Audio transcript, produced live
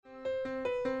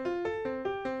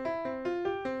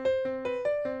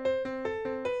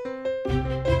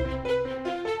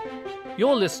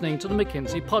You're listening to the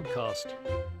McKinsey podcast,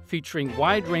 featuring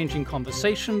wide-ranging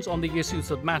conversations on the issues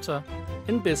that matter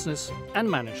in business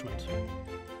and management.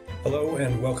 Hello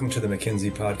and welcome to the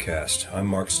McKinsey podcast. I'm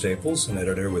Mark Staples, an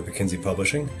editor with McKinsey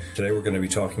Publishing. Today we're going to be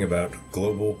talking about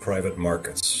global private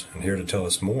markets. And here to tell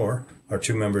us more are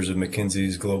two members of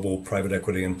McKinsey's global private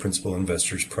equity and principal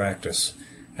investors practice.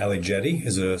 Ali Jetty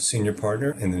is a senior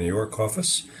partner in the New York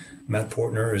office. Matt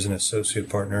Portner is an associate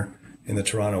partner in the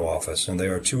Toronto office, and they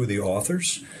are two of the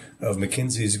authors of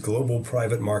McKinsey's Global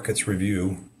Private Markets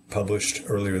Review, published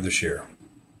earlier this year.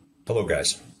 Hello,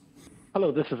 guys.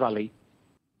 Hello, this is Ali.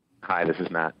 Hi, this is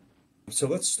Matt. So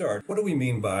let's start. What do we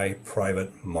mean by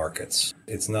private markets?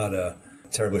 It's not a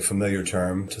terribly familiar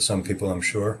term to some people, I'm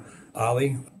sure.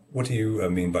 Ali, what do you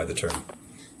mean by the term?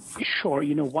 Sure.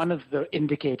 One of the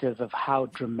indicators of how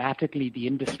dramatically the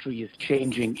industry is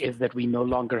changing is that we no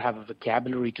longer have a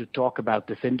vocabulary to talk about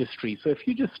this industry. So if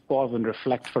you just pause and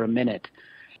reflect for a minute,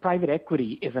 private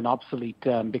equity is an obsolete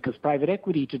term because private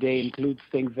equity today includes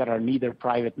things that are neither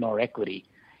private nor equity.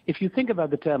 If you think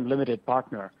about the term limited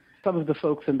partner, some of the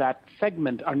folks in that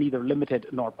segment are neither limited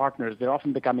nor partners. They're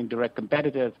often becoming direct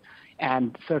competitors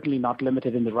and certainly not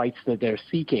limited in the rights that they're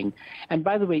seeking. And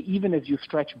by the way, even as you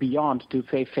stretch beyond to,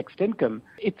 say, fixed income,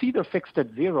 it's either fixed at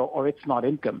zero or it's not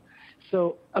income.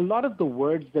 So a lot of the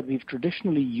words that we've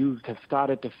traditionally used have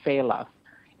started to fail us.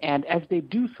 And as they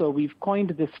do so, we've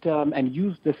coined this term and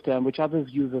used this term, which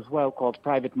others use as well, called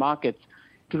private markets,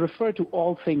 to refer to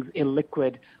all things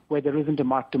illiquid where there isn't a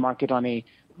mark-to-market on a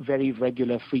very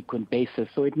regular, frequent basis.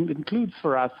 So it includes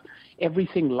for us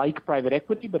everything like private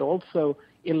equity, but also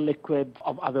illiquid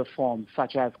of other forms,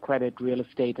 such as credit, real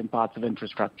estate, and parts of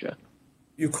infrastructure.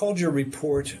 You called your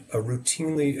report a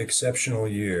routinely exceptional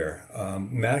year.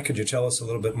 Matt, could you tell us a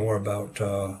little bit more about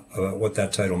what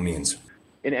that title means?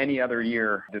 In any other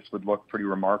year, this would look pretty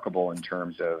remarkable in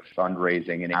terms of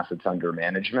fundraising and assets under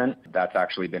management. That's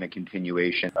actually been a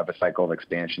continuation of a cycle of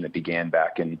expansion that began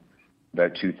back in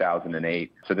about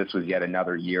 2008. So this was yet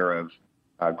another year of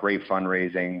great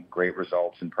fundraising, great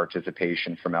results, and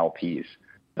participation from LPs.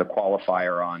 The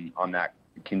qualifier on that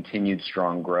continued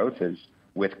strong growth is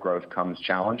with growth comes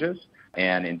challenges.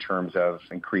 And in terms of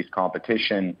increased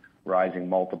competition, rising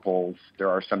multiples, there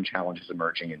are some challenges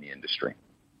emerging in the industry.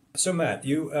 So, Matt,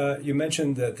 you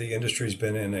mentioned that the industry's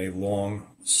been in a long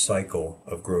cycle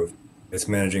of growth. It's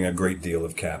managing a great deal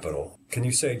of capital. Can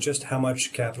you say just how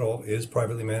much capital is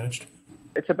privately managed?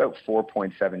 It's about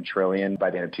 $4.7 trillion by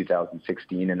the end of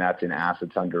 2016, and that's in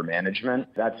assets under management.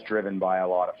 That's driven by a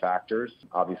lot of factors.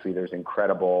 Obviously, there's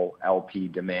incredible LP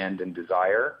demand and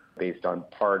desire based on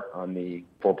part on the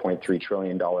 $4.3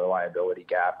 trillion liability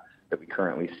gap that we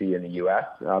currently see in the U.S.,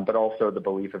 but also the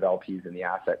belief of LPs in the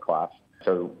asset class.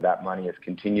 So that money has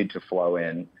continued to flow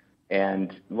in.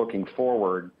 And looking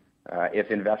forward,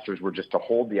 if investors were just to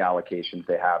hold the allocations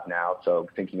they have now, so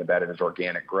thinking about it as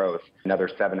organic growth, another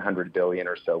 $700 billion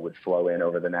or so would flow in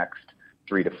over the next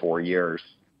 3 to 4 years.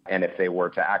 And if they were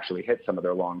to actually hit some of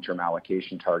their long-term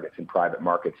allocation targets in private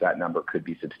markets, that number could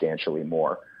be substantially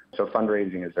more. So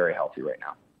fundraising is very healthy right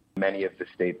now. Many of the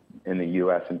states in the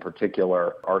U.S. in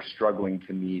particular are struggling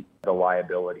to meet the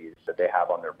liabilities that they have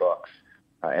on their books.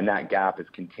 And that gap has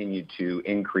continued to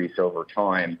increase over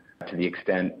time to the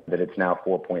extent that it's now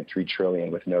 $4.3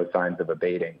 trillion with no signs of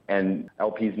abating. And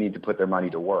LPs need to put their money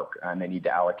to work and they need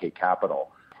to allocate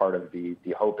capital. Part of the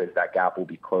hope is that gap will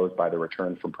be closed by the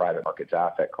return from private markets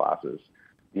asset classes.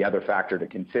 The other factor to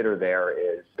consider there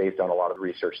is based on a lot of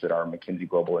research that our McKinsey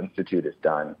Global Institute has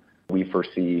done. We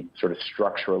foresee sort of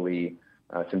structurally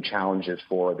some challenges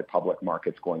for the public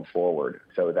markets going forward.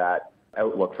 So that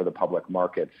outlook for the public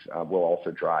markets will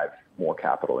also drive more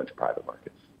capital into private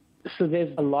markets. So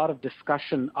there's a lot of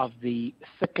discussion of the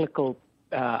cyclical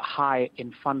high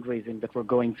in fundraising that we're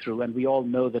going through, and we all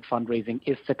know that fundraising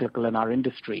is cyclical in our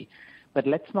industry. But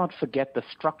let's not forget the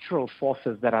structural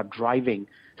forces that are driving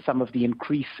some of the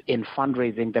increase in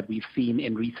fundraising that we've seen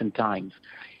in recent times.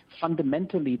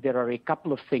 Fundamentally, there are a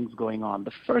couple of things going on.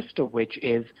 The first of which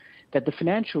is that the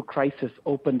financial crisis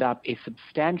opened up a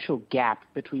substantial gap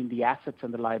between the assets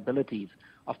and the liabilities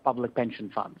of public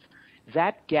pension funds.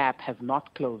 That gap has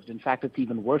not closed. In fact, it's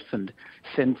even worsened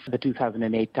since the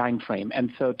 2008 timeframe.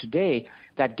 And so today,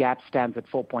 that gap stands at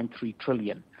 $4.3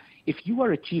 trillion. If you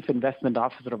are a chief investment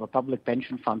officer of a public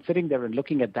pension fund sitting there and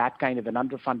looking at that kind of an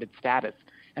underfunded status,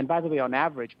 and by the way, on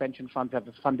average, pension funds have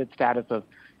this funded status of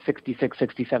 66,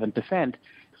 67%.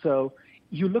 So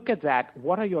you look at that,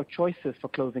 what are your choices for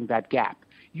closing that gap?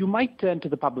 You might turn to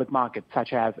the public markets,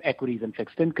 such as equities and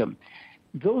fixed income.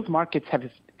 Those markets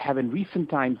have in recent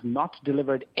times not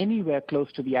delivered anywhere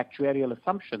close to the actuarial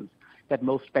assumptions that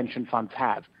most pension funds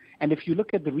have. And if you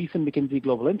look at the recent McKinsey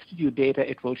Global Institute data,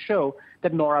 it will show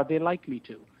that nor are they likely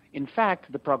to. In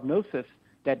fact, the prognosis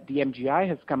that the MGI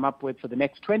has come up with for the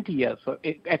next 20 years for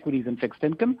equities and fixed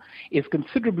income is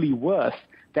considerably worse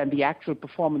than the actual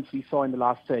performance we saw in the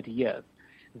last 30 years.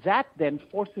 That then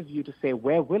forces you to say,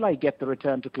 where will I get the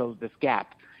return to close this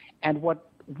gap? And what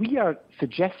we are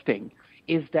suggesting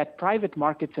is that private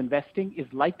markets investing is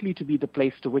likely to be the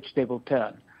place to which they will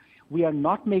turn. We are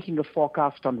not making a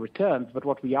forecast on returns, but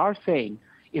what we are saying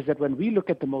is that when we look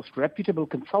at the most reputable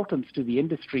consultants to the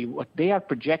industry, what they are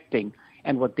projecting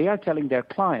and what they are telling their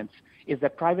clients is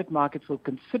that private markets will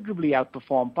considerably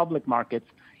outperform public markets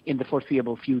in the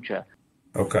foreseeable future.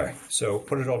 Okay, so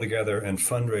put it all together, and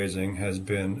fundraising has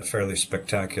been fairly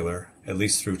spectacular, at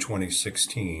least through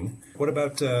 2016. What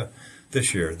about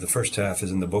this year? The first half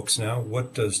is in the books now.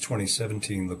 What does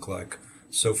 2017 look like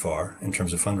so far in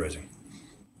terms of fundraising?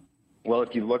 Well,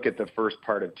 if you look at the first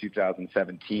part of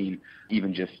 2017,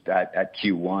 even just at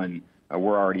Q1,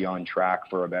 we're already on track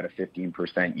for about a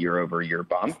 15% year-over-year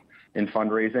bump in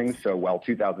fundraising. So while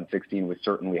 2016 was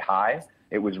certainly high,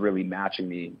 it was really matching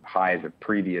the highs of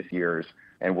previous years,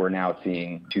 and we're now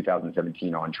seeing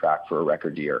 2017 on track for a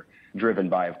record year, driven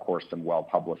by, of course, some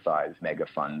well-publicized mega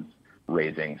funds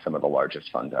raising some of the largest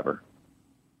funds ever.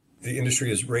 The industry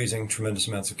is raising tremendous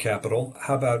amounts of capital.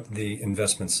 How about the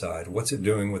investment side? What's it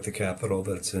doing with the capital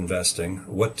that it's investing?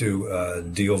 What do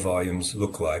deal volumes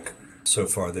look like so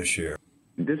far this year?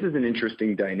 This is an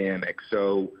interesting dynamic.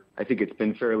 So I think it's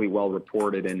been fairly well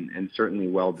reported and certainly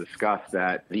well discussed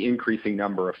that the increasing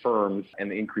number of firms and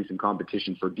the increase in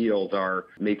competition for deals are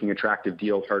making attractive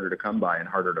deals harder to come by and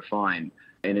harder to find.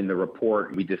 And in the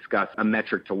report, we discussed a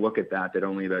metric to look at that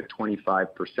only about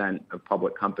 25% of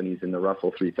public companies in the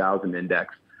Russell 3000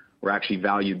 index were actually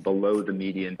valued below the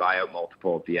median buyout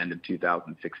multiple at the end of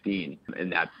 2016.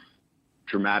 And that's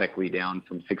dramatically down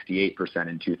from 68%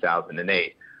 in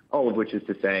 2008, all of which is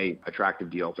to say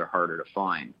attractive deals are harder to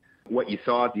find. What you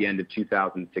saw at the end of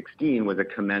 2016 was a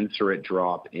commensurate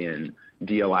drop in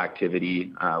deal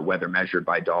activity, whether measured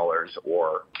by dollars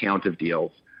or count of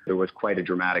deals. There was quite a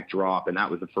dramatic drop, and that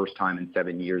was the first time in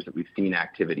 7 years that we've seen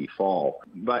activity fall.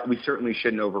 But we certainly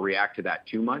shouldn't overreact to that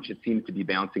too much. It seems to be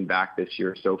bouncing back this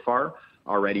year so far.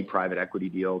 Already private equity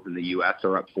deals in the U.S.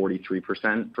 are up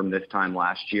 43% from this time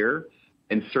last year.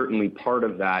 And certainly part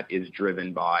of that is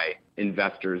driven by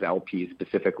investors, LPs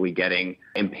specifically, getting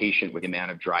impatient with the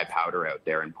amount of dry powder out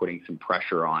there and putting some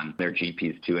pressure on their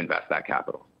GPs to invest that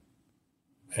capital.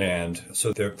 And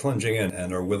so they're plunging in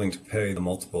and are willing to pay the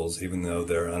multiples even though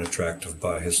they're unattractive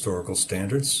by historical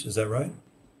standards. Is that right?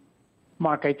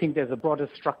 Mark, I think there's a broader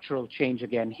structural change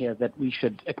again here that we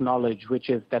should acknowledge, which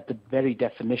is that the very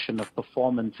definition of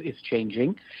performance is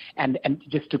changing. And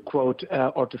just to quote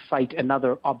or to cite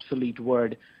another obsolete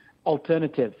word,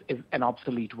 alternative is an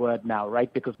obsolete word now,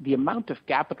 right? Because the amount of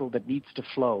capital that needs to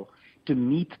flow to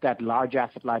meet that large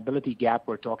asset liability gap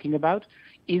we're talking about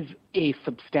is a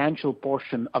substantial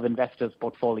portion of investors'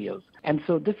 portfolios. And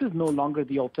so this is no longer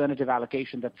the alternative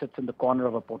allocation that sits in the corner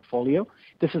of a portfolio.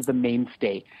 This is the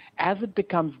mainstay. As it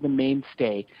becomes the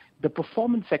mainstay, the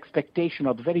performance expectation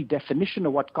or the very definition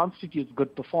of what constitutes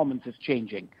good performance is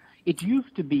changing. It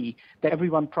used to be that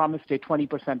everyone promised a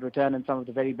 20% return, and some of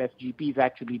the very best GPs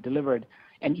actually delivered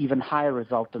an even higher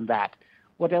result than that.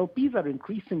 What LPs are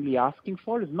increasingly asking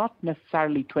for is not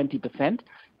necessarily 20%,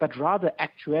 but rather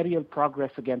actuarial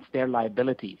progress against their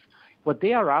liabilities. What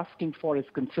they are asking for is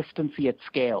consistency at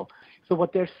scale. So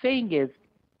what they're saying is,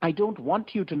 I don't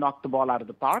want you to knock the ball out of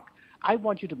the park. I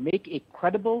want you to make a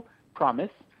credible promise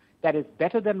that is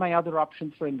better than my other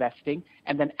options for investing,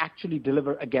 and then actually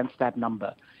deliver against that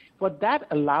number. What that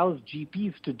allows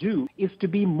GPs to do is to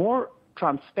be more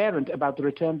transparent about the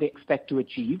return they expect to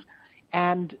achieve,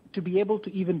 and to be able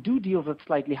to even do deals at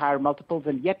slightly higher multiples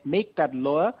and yet make that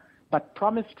lower but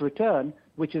promised return,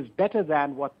 which is better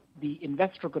than what the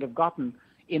investor could have gotten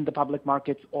in the public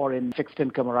markets or in fixed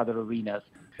income or other arenas.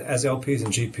 As LPs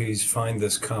and GPs find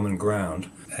this common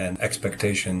ground and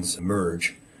expectations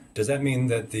emerge, does that mean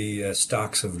that the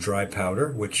stocks of dry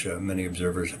powder, which many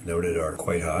observers have noted are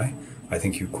quite high, I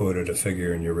think you quoted a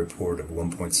figure in your report of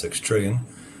 1.6 trillion,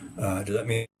 does that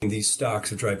mean these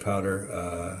stocks of dry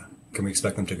powder, can we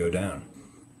expect them to go down?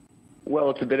 Well,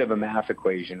 it's a bit of a math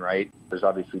equation, right? There's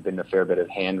obviously been a fair bit of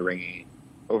hand-wringing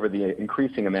over the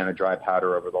increasing amount of dry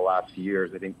powder over the last few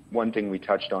years. I think one thing we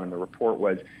touched on in the report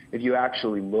was if you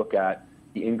actually look at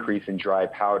the increase in dry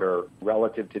powder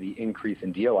relative to the increase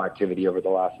in deal activity over the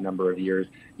last number of years,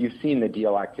 you've seen the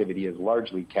deal activity has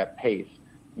largely kept pace,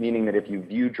 meaning that if you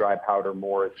view dry powder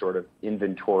more as sort of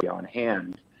inventory on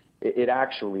hand, it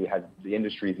actually has, the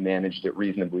industry's managed it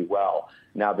reasonably well.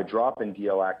 Now, the drop in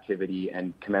deal activity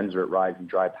and commensurate rise in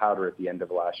dry powder at the end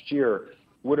of last year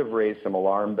would have raised some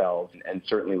alarm bells and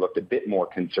certainly looked a bit more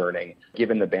concerning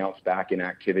given the bounce back in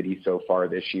activity so far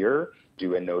this year,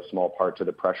 due in no small part to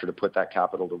the pressure to put that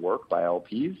capital to work by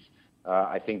LPs.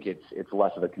 I think it's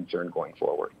less of a concern going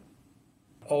forward.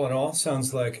 All in all,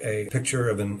 sounds like a picture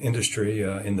of an industry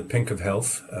in the pink of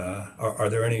health. Are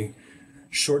there any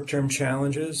short-term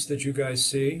challenges that you guys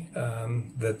see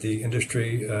that the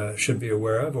industry should be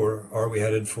aware of, or are we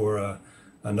headed for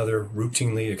another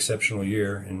routinely exceptional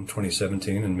year in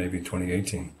 2017 and maybe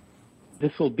 2018?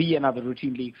 This will be another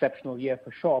routinely exceptional year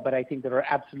for sure, but I think there are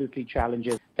absolutely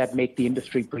challenges that make the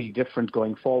industry pretty different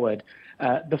going forward.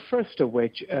 The first of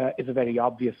which is a very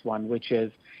obvious one, which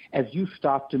is as you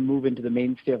start to move into the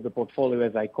mainstay of the portfolio,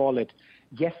 as I call it,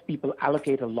 yes, people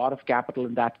allocate a lot of capital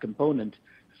in that component.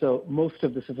 So most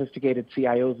of the sophisticated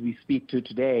CIOs we speak to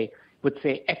today would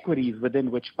say equities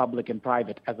within which public and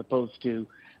private as opposed to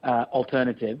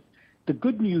alternatives. The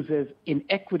good news is in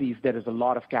equities, there is a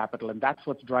lot of capital, and that's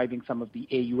what's driving some of the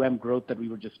AUM growth that we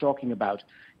were just talking about.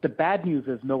 The bad news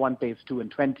is no one pays 2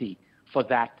 and 20 for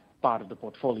that part of the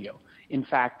portfolio. In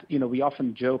fact, we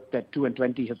often joke that 2 and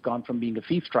 20 has gone from being a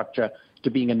fee structure to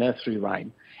being a nursery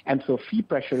rhyme. And so fee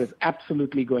pressure is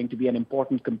absolutely going to be an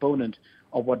important component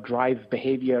of what drives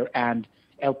behavior and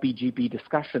LPGP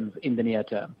discussions in the near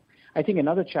term. I think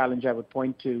another challenge I would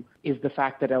point to is the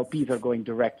fact that LPs are going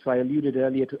direct. So I alluded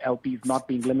earlier to LPs not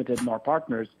being limited nor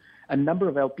partners. A number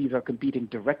of LPs are competing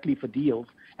directly for deals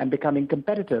and becoming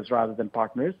competitors rather than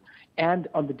partners. And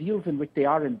on the deals in which they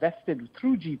are invested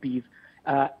through GPs,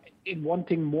 in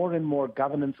wanting more and more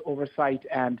governance oversight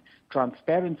and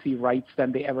transparency rights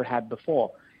than they ever had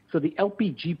before. So the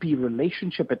LP-GP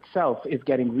relationship itself is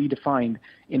getting redefined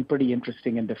in pretty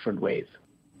interesting and different ways.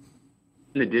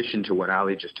 In addition to what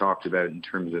Ali just talked about in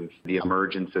terms of the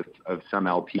emergence of some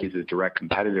LPs as direct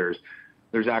competitors,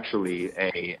 there's actually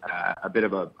a bit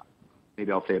of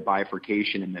maybe I'll say a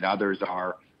bifurcation in that others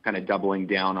are kind of doubling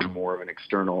down on more of an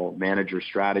external manager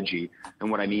strategy. And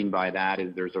what I mean by that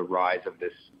is there's a rise of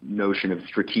this notion of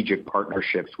strategic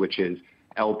partnerships, which is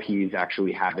LPs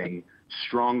actually having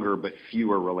stronger but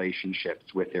fewer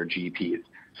relationships with their GPs.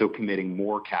 So committing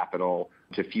more capital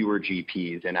to fewer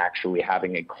GPs and actually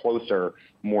having a closer,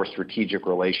 more strategic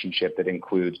relationship that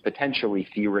includes potentially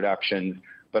fee reductions,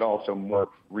 but also more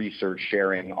research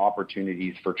sharing,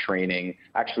 opportunities for training,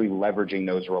 actually leveraging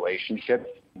those relationships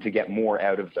to get more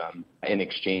out of them in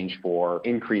exchange for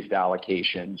increased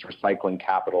allocations, recycling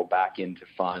capital back into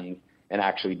funds, and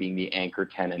actually being the anchor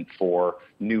tenant for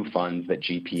new funds that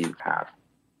GPs have.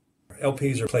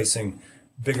 LPs are placing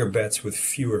bigger bets with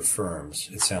fewer firms,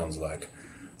 it sounds like.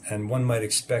 And one might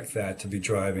expect that to be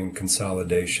driving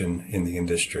consolidation in the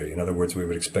industry. In other words, we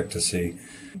would expect to see,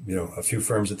 a few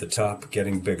firms at the top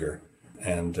getting bigger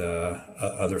and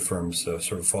other firms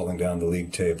sort of falling down the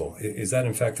league table. Is that,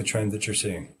 in fact, the trend that you're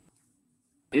seeing?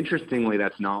 Interestingly,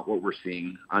 that's not what we're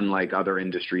seeing, unlike other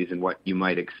industries and what you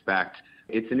might expect.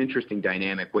 It's an interesting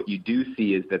dynamic. What you do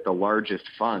see is that the largest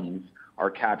funds are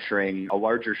capturing a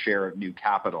larger share of new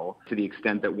capital to the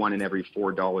extent that $1 in every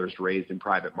 $4 raised in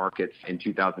private markets in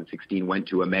 2016 went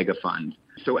to a mega fund.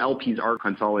 So LPs are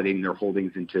consolidating their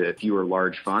holdings into fewer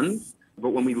large funds.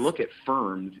 But when we look at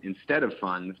firms instead of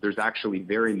funds, there's actually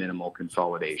very minimal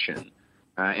consolidation.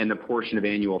 And the portion of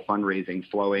annual fundraising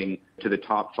flowing to the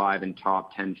top 5 and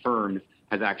top 10 firms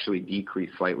has actually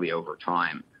decreased slightly over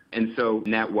time. And so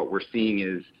net what we're seeing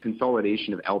is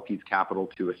consolidation of LPs capital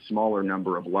to a smaller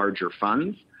number of larger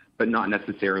funds, but not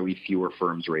necessarily fewer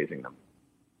firms raising them.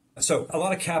 So a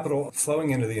lot of capital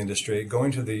flowing into the industry,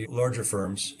 going to the larger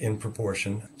firms in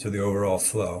proportion to the overall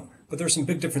flow. But there's some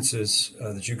big differences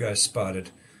that you guys spotted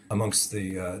amongst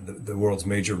the world's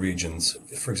major regions.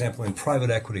 For example, in private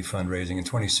equity fundraising in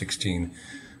 2016,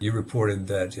 you reported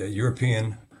that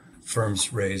European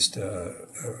firms raised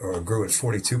or grew at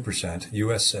 42%,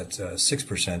 U.S. at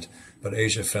 6%, but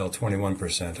Asia fell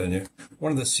 21%. And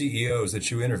one of the CEOs that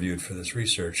you interviewed for this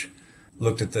research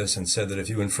looked at this and said that if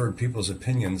you inferred people's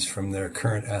opinions from their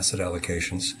current asset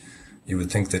allocations, you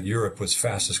would think that Europe was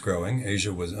fastest growing,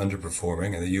 Asia was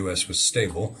underperforming, and the U.S. was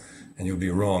stable, and you'd be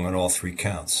wrong on all three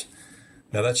counts.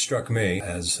 Now, that struck me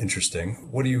as interesting.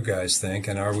 What do you guys think,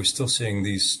 and are we still seeing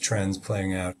these trends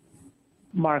playing out?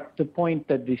 Mark, the point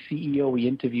that the CEO we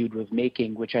interviewed was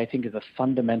making, which I think is a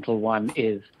fundamental one,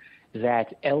 is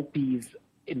that LPs'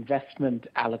 investment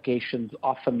allocations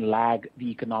often lag the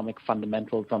economic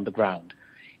fundamentals on the ground.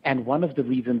 And one of the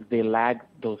reasons they lag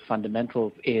those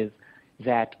fundamentals is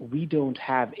that we don't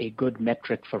have a good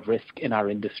metric for risk in our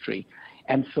industry.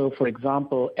 And so, for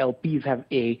example, LPs have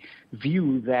a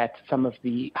view that some of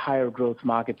the higher growth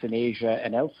markets in Asia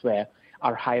and elsewhere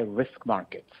are higher risk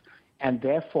markets. And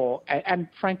therefore, and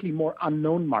frankly, more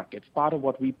unknown markets. Part of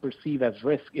what we perceive as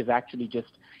risk is actually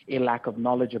just a lack of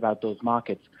knowledge about those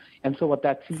markets. And so what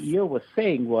that CEO was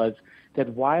saying was that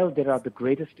while there are the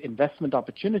greatest investment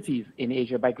opportunities in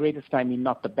Asia, by greatest I mean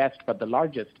not the best, but the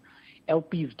largest,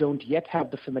 LPs don't yet have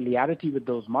the familiarity with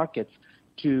those markets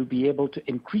to be able to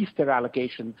increase their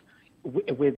allocations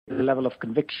with the level of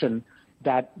conviction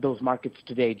that those markets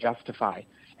today justify.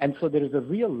 And so there is a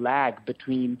real lag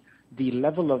between the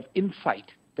level of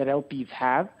insight that LPs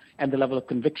have and the level of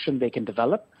conviction they can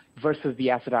develop versus the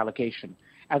asset allocation.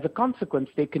 As a consequence,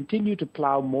 they continue to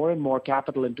plow more and more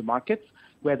capital into markets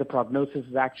where the prognosis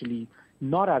is actually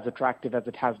not as attractive as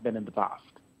it has been in the past.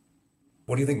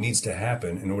 What do you think needs to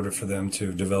happen in order for them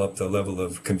to develop the level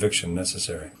of conviction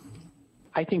necessary?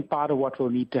 I think part of what will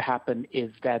need to happen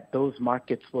is that those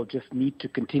markets will just need to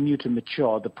continue to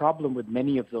mature. The problem with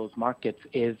many of those markets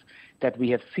is that we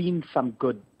have seen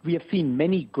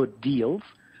many good deals.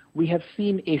 We have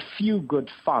seen a few good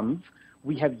funds.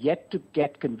 We have yet to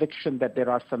get conviction that there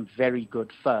are some very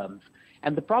good firms.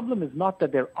 And the problem is not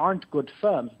that there aren't good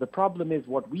firms. The problem is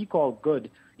what we call good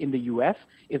in the U.S.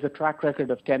 is a track record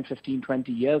of 10, 15,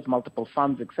 20 years, multiple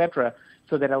funds, etc.,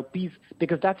 so that LPs,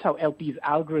 because that's how LPs'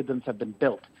 algorithms have been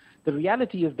built. The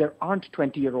reality is there aren't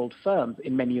 20-year-old firms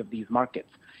in many of these markets.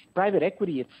 Private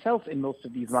equity itself in most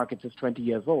of these markets is 20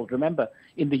 years old. Remember,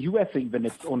 in the U.S. even,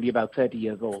 it's only about 30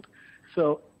 years old.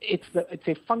 So it's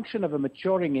a function of a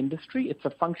maturing industry. It's a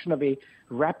function of a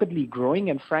rapidly growing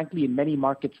and, frankly, in many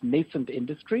markets, nascent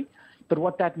industry. But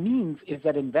what that means is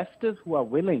that investors who are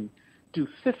willing to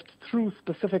sift through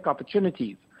specific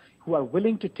opportunities, who are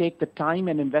willing to take the time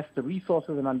and invest the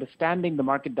resources in understanding the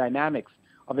market dynamics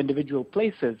of individual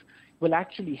places, will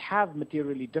actually have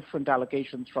materially different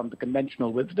allocations from the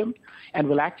conventional wisdom and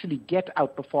will actually get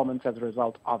outperformance as a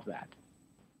result of that.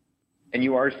 And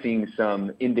you are seeing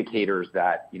some indicators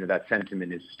that, that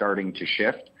sentiment is starting to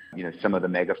shift. Some of the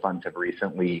mega funds have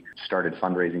recently started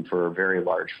fundraising for very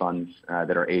large funds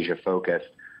that are Asia-focused.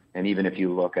 And even if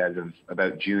you look as of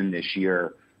about June this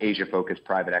year, Asia-focused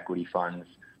private equity funds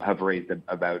have raised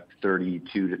about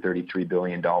 $32 to $33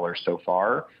 billion so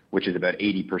far, which is about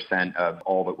 80% of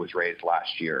all that was raised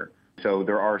last year. So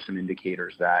there are some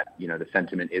indicators that, the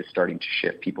sentiment is starting to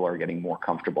shift. People are getting more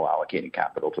comfortable allocating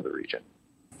capital to the region.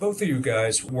 Both of you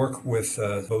guys work with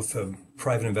both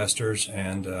private investors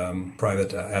and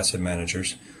private asset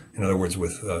managers, in other words,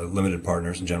 with limited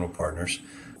partners and general partners.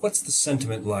 What's the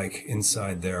sentiment like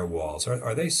inside their walls?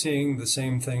 Are they seeing the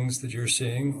same things that you're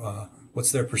seeing?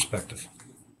 What's their perspective?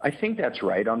 I think that's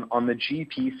right. On the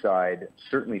GP side,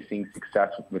 certainly seeing success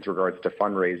with regards to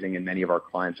fundraising, and many of our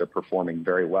clients are performing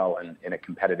very well in a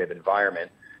competitive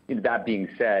environment. That being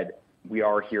said, we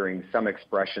are hearing some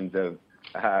expressions of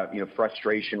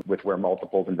frustration with where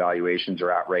multiples and valuations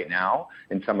are at right now.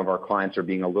 And some of our clients are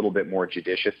being a little bit more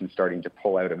judicious and starting to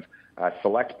pull out of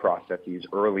select processes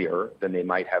earlier than they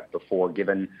might have before,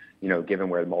 given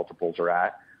where the multiples are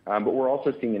at. But we're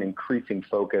also seeing an increasing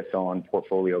focus on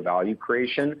portfolio value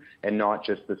creation and not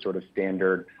just the sort of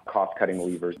standard cost-cutting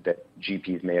levers that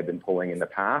GPs may have been pulling in the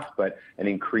past, but an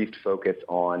increased focus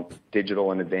on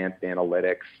digital and advanced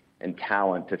analytics and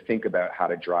talent to think about how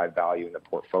to drive value in the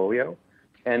portfolio.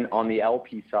 And on the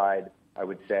LP side, I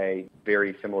would say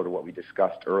very similar to what we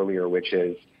discussed earlier, which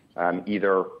is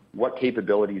either what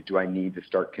capabilities do I need to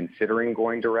start considering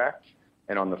going direct?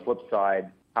 And on the flip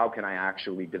side, how can I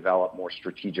actually develop more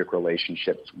strategic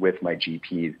relationships with my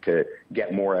GPs to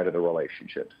get more out of the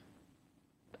relationships?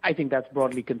 I think that's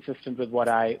broadly consistent with what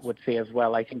I would say as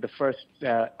well. I think the first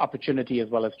opportunity as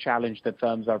well as challenge that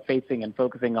firms are facing and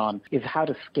focusing on is how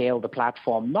to scale the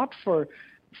platform, not for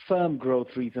firm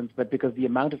growth reasons, but because the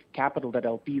amount of capital that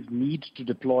LPs need to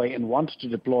deploy and want to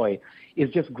deploy is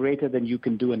just greater than you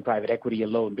can do in private equity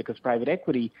alone, because private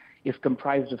equity is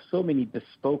comprised of so many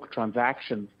bespoke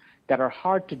transactions that are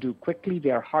hard to do quickly.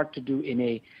 They are hard to do in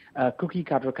a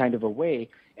cookie-cutter kind of a way.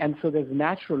 And so there's a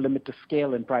natural limit to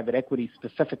scale in private equity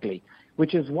specifically,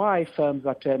 which is why firms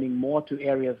are turning more to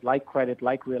areas like credit,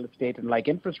 like real estate, and like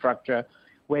infrastructure,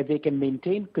 where they can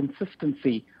maintain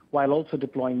consistency while also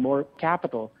deploying more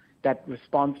capital that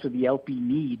responds to the LP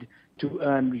need to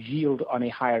earn yield on a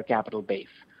higher capital base.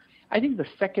 I think the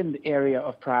second area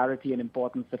of priority and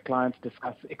importance that clients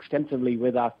discuss extensively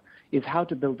with us is how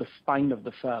to build the spine of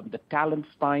the firm, the talent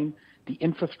spine, the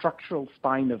infrastructural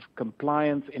spine of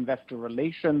compliance, investor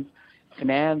relations,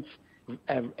 finance,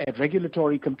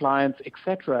 regulatory compliance,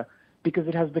 etc., because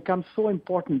it has become so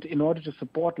important in order to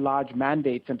support large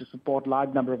mandates and to support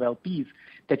large number of LPs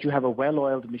that you have a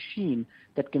well-oiled machine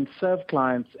that can serve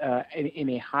clients in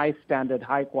a high standard,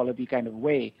 high quality kind of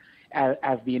way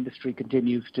as the industry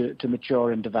continues to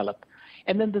mature and develop.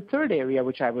 And then the third area,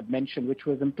 which I would mention, which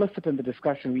was implicit in the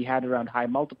discussion we had around high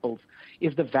multiples,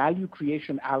 is the value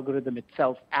creation algorithm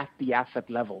itself at the asset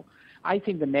level. I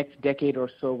think the next decade or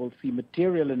so will see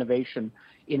material innovation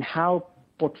in how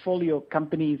portfolio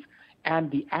companies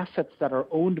and the assets that are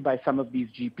owned by some of these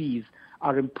GPs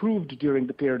are improved during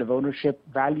the period of ownership.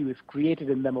 Value is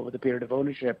created in them over the period of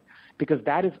ownership, because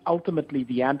that is ultimately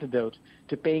the antidote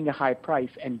to paying a high price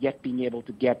and yet being able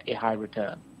to get a high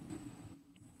return.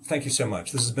 Thank you so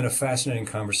much. This has been a fascinating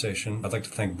conversation. I'd like to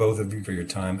thank both of you for your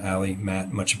time. Ali,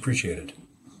 Matt, much appreciated.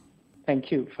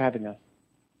 Thank you for having us.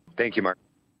 Thank you, Mark.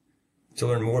 To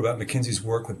learn more about McKinsey's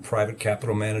work with private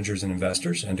capital managers and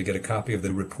investors, and to get a copy of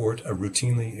the report, A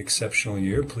Routinely Exceptional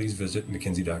Year, please visit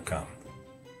McKinsey.com.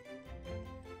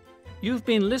 You've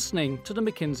been listening to the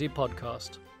McKinsey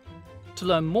podcast. To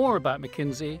learn more about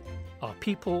McKinsey, our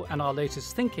people, and our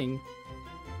latest thinking,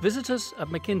 visit us at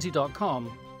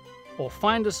McKinsey.com or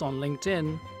find us on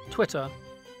LinkedIn, Twitter,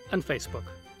 and Facebook.